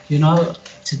You know,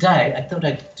 today I thought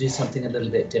I'd do something a little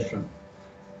bit different.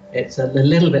 It's a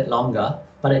little bit longer,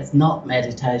 but it's not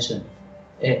meditation.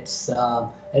 It's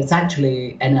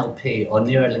actually NLP, or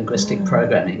neuro-linguistic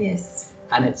programming. Yes.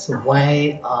 And it's a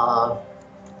way of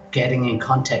getting in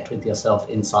contact with yourself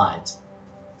inside.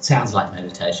 Sounds like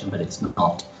meditation, but it's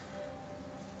not.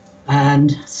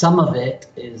 And some of it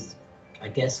is, I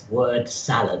guess, word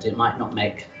salad. It might not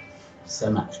make so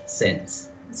much sense.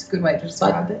 It's a good way to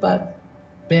describe it. But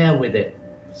bear with it.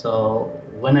 So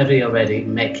whenever you're ready,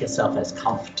 make yourself as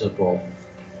comfortable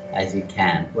as you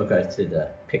can. We'll go through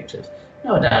the pictures. You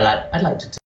know what I'd like to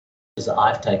take pictures that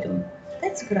I've taken.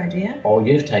 That's a good idea. Or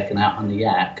you've taken out on the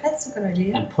yak. That's a good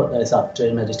idea. And put those up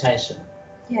during meditation.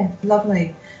 Yeah,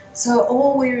 lovely. So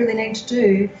all we really need to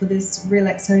do for this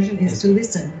relaxation is to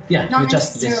listen. Yeah, not you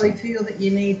just necessarily listen. feel that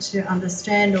you need to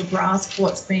understand or grasp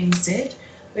what's being said,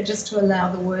 but just to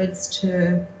allow the words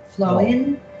to flow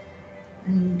in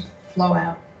and flow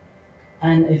out.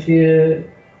 And if you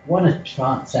want to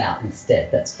trance out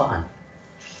instead, that's fine.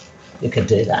 You could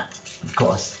do that, of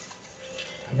course.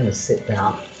 I'm going to sit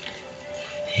down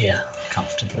here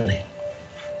comfortably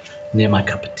near my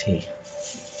cup of tea.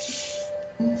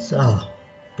 So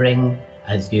bring,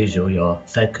 as usual, your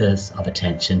focus of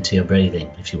attention to your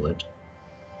breathing, if you would.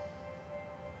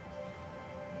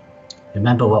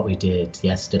 Remember what we did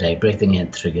yesterday, breathing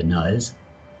in through your nose,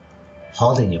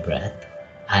 holding your breath,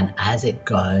 and as it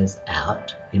goes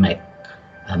out, you make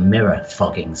a mirror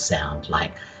fogging sound,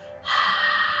 like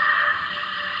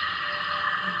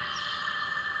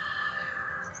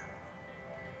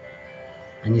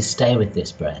and you stay with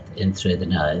this breath in through the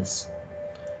nose,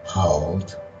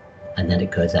 hold, and then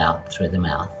it goes out through the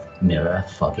mouth, mirror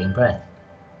fogging breath.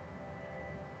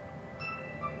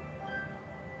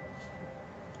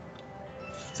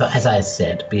 So as I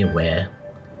said, be aware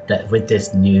that with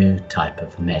this new type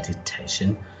of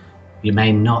meditation, you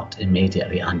may not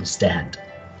immediately understand.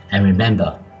 And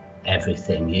remember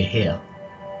everything you hear.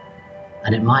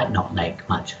 And it might not make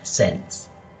much sense.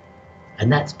 And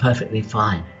that's perfectly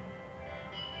fine.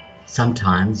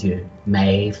 Sometimes you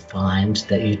may find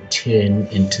that you tune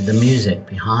into the music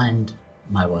behind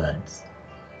my words.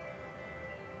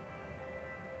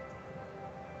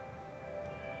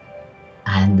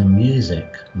 And the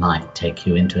music might take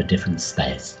you into a different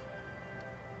space.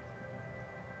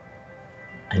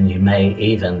 And you may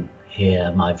even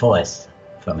hear my voice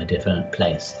from a different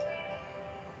place.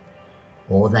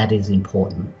 All that is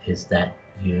important is that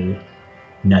you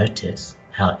notice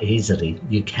how easily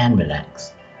you can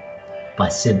relax by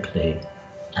simply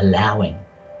allowing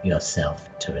yourself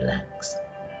to relax,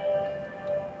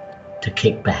 to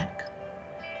kick back,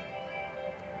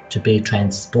 to be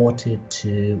transported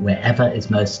to wherever is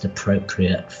most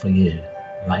appropriate for you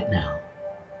right now.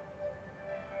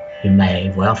 You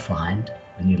may well find,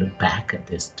 when you look back at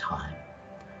this time,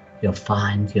 you'll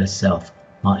find yourself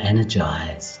more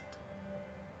energized,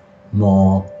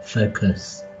 more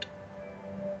focused.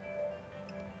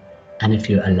 And if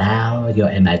you allow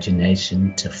your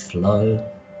imagination to flow,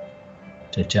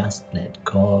 to just let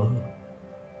go,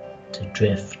 to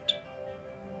drift,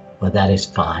 well, that is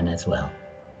fine as well.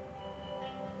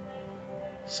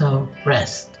 So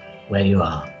rest where you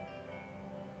are.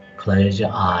 Close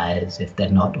your eyes if they're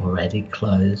not already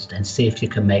closed, and see if you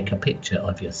can make a picture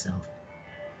of yourself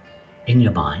in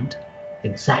your mind,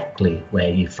 exactly where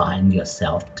you find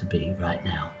yourself to be right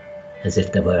now, as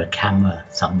if there were a camera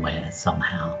somewhere,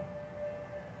 somehow.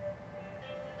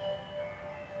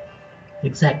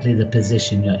 Exactly the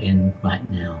position you're in right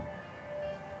now.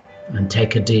 And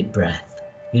take a deep breath.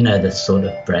 You know the sort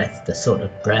of breath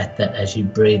that as you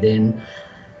breathe in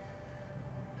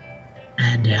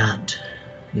and out,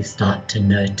 you start to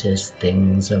notice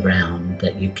things around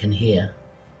that you can hear.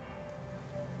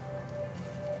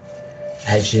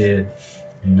 As you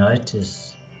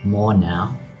notice more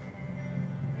now,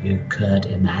 you could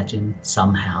imagine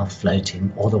somehow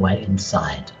floating all the way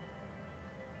inside.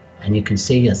 And you can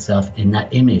see yourself in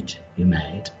that image you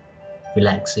made,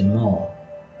 relaxing more,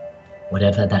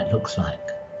 whatever that looks like,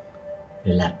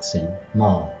 relaxing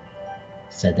more,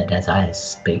 so that as I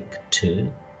speak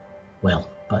to,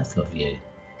 well, both of you,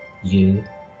 you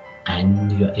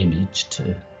and your image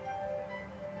too,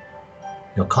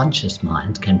 your conscious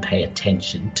mind can pay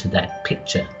attention to that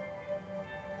picture,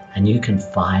 and you can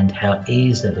find how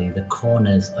easily the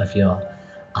corners of your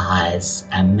eyes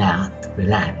and mouth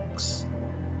relax.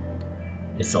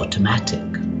 It's automatic,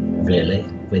 really,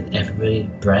 with every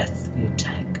breath you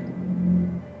take.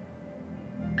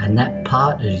 And that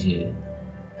part of you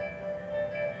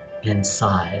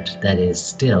inside that is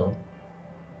still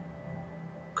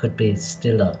could be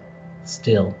stiller,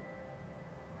 still.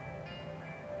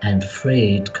 and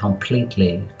freed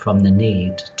completely from the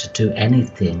need to do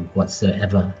anything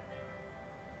whatsoever.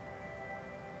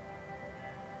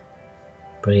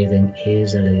 Breathing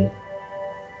easily.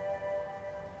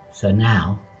 So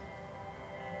now,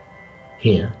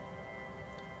 here,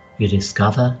 you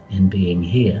discover in being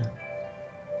here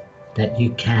that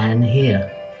you can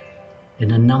hear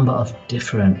in a number of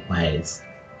different ways,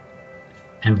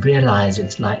 and realize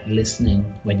it's like listening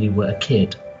when you were a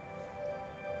kid.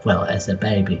 Well, as a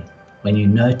baby, when you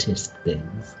noticed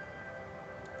things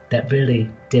that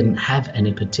really didn't have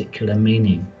any particular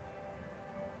meaning.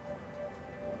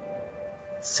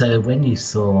 So when you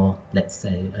saw, let's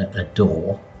say, a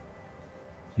door,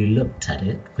 you looked at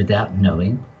it without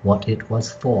knowing what it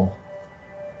was for.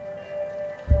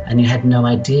 And you had no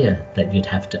idea that you'd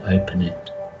have to open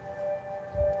it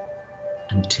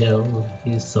until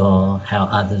you saw how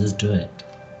others do it.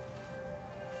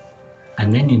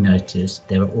 And then you noticed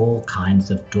there are all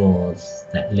kinds of doors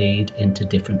that lead into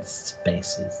different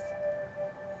spaces,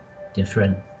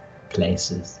 different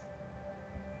places,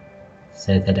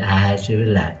 so that as you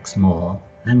relax more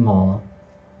and more,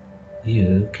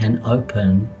 you can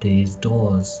open these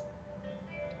doors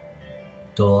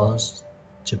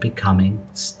to becoming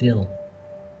still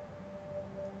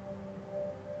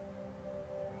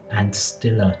and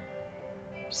stiller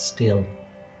still.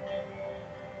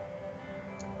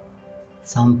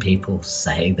 Some people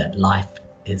say that life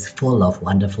is full of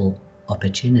wonderful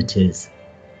opportunities,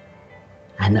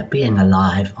 and that being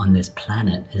alive on this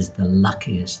planet is the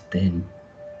luckiest thing.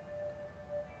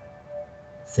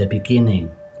 So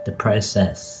beginning the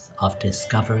process of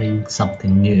discovering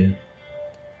something new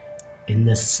in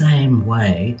the same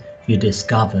way you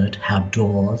discovered how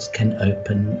doors can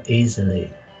open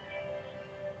easily.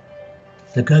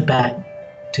 So go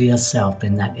back to yourself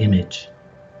in that image,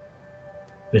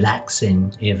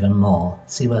 relaxing even more.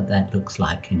 See what that looks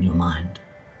like in your mind.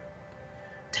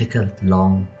 Take a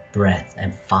long breath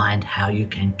and find how you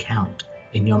can count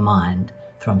in your mind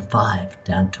from 5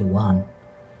 down to 1,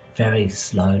 very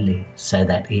slowly, so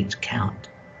that each count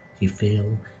you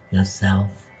feel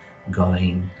yourself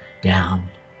going down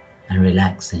and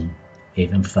relaxing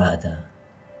even further.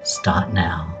 Start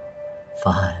now.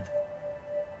 5,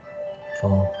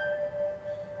 4,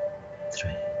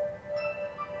 3.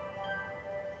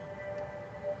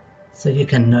 So you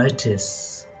can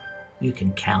notice, you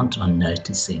can count on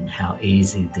noticing how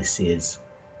easy this is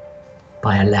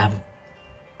by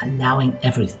allowing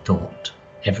every thought,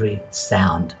 every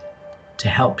sound to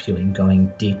help you in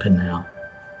going deeper now,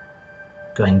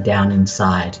 going down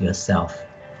inside yourself.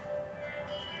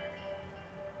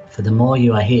 For the more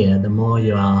you are here, the more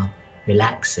you are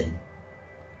relaxing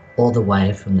all the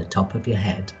way from the top of your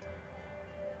head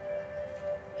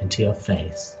into your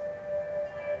face,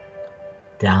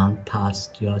 down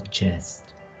past your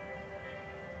chest,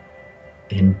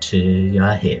 into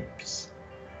your hips,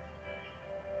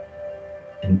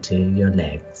 into your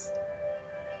legs.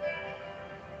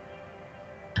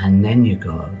 And then you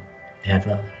go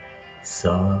ever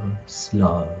so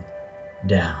slow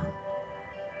down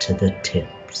to the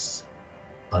tips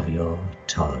of your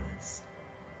toes.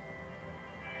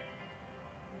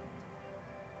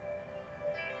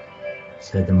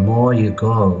 So the more you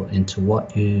go into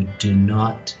what you do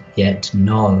not yet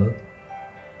know,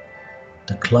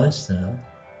 the closer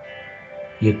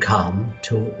you come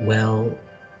to well-being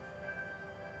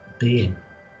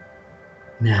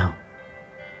now.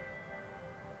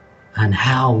 And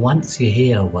how once you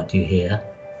hear what you hear,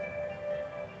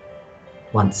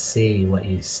 once see what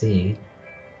you see,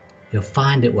 you'll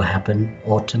find it will happen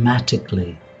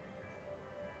automatically.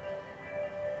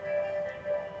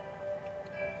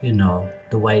 You know,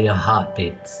 the way your heart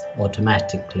beats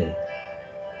automatically,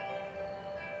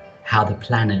 how the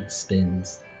planet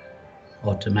spins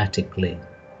automatically,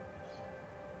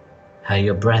 how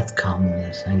your breath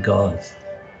comes and goes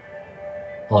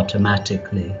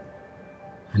automatically.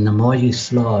 And the more you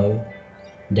slow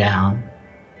down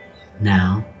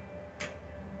now,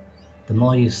 the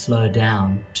more you slow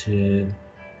down to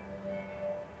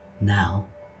now,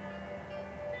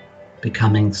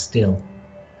 becoming still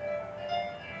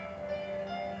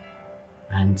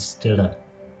and stiller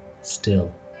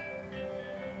still.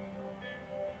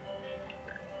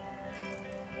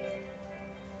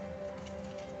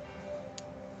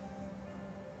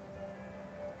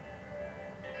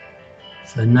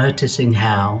 So noticing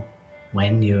how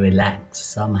when you relax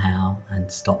somehow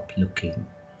and stop looking,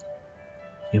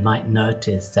 you might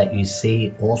notice that you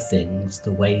see all things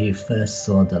the way you first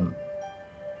saw them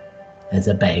as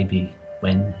a baby,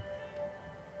 when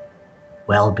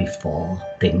well before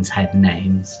things had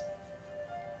names.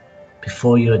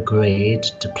 before you agreed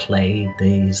to play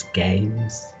these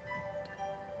games,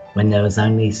 when there was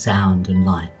only sound and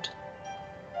light.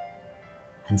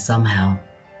 And somehow,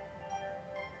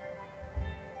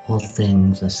 all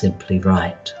things are simply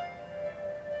right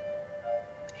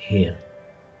here,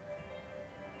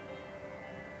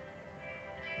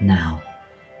 now.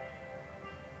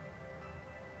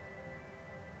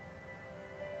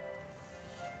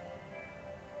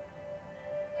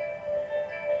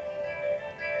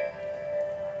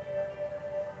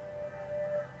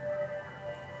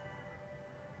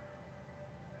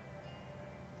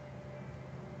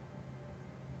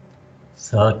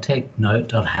 So take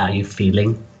note of how you're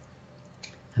feeling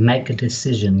and make a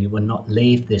decision. You will not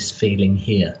leave this feeling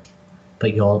here,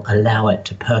 but you'll allow it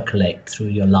to percolate through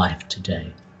your life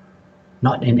today.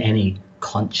 Not in any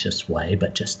conscious way,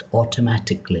 but just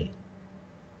automatically,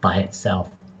 by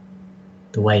itself,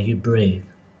 the way you breathe.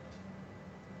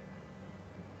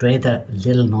 Breathe a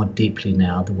little more deeply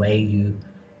now, the way you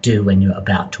do when you're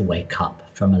about to wake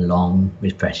up from a long,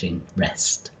 refreshing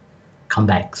rest. Come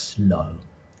back slow.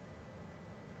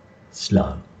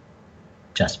 Slow,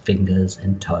 just fingers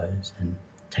and toes, and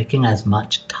taking as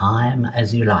much time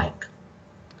as you like.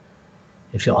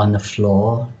 If you're on the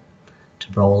floor,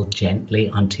 to roll gently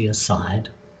onto your side.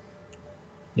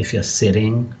 If you're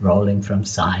sitting, rolling from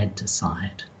side to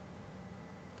side,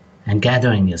 and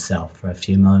gathering yourself for a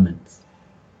few moments,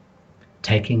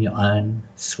 taking your own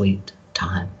sweet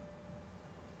time.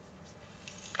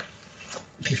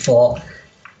 Before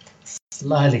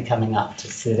slowly coming up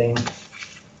to sitting.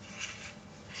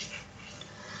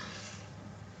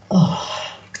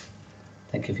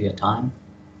 Thank you for your time.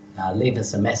 Leave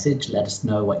us a message. Let us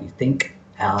know what you think,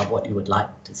 what you would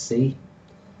like to see.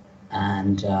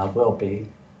 And we'll be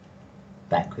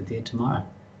back with you tomorrow.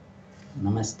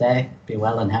 Namaste. Be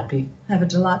well and happy. Have a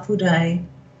delightful day.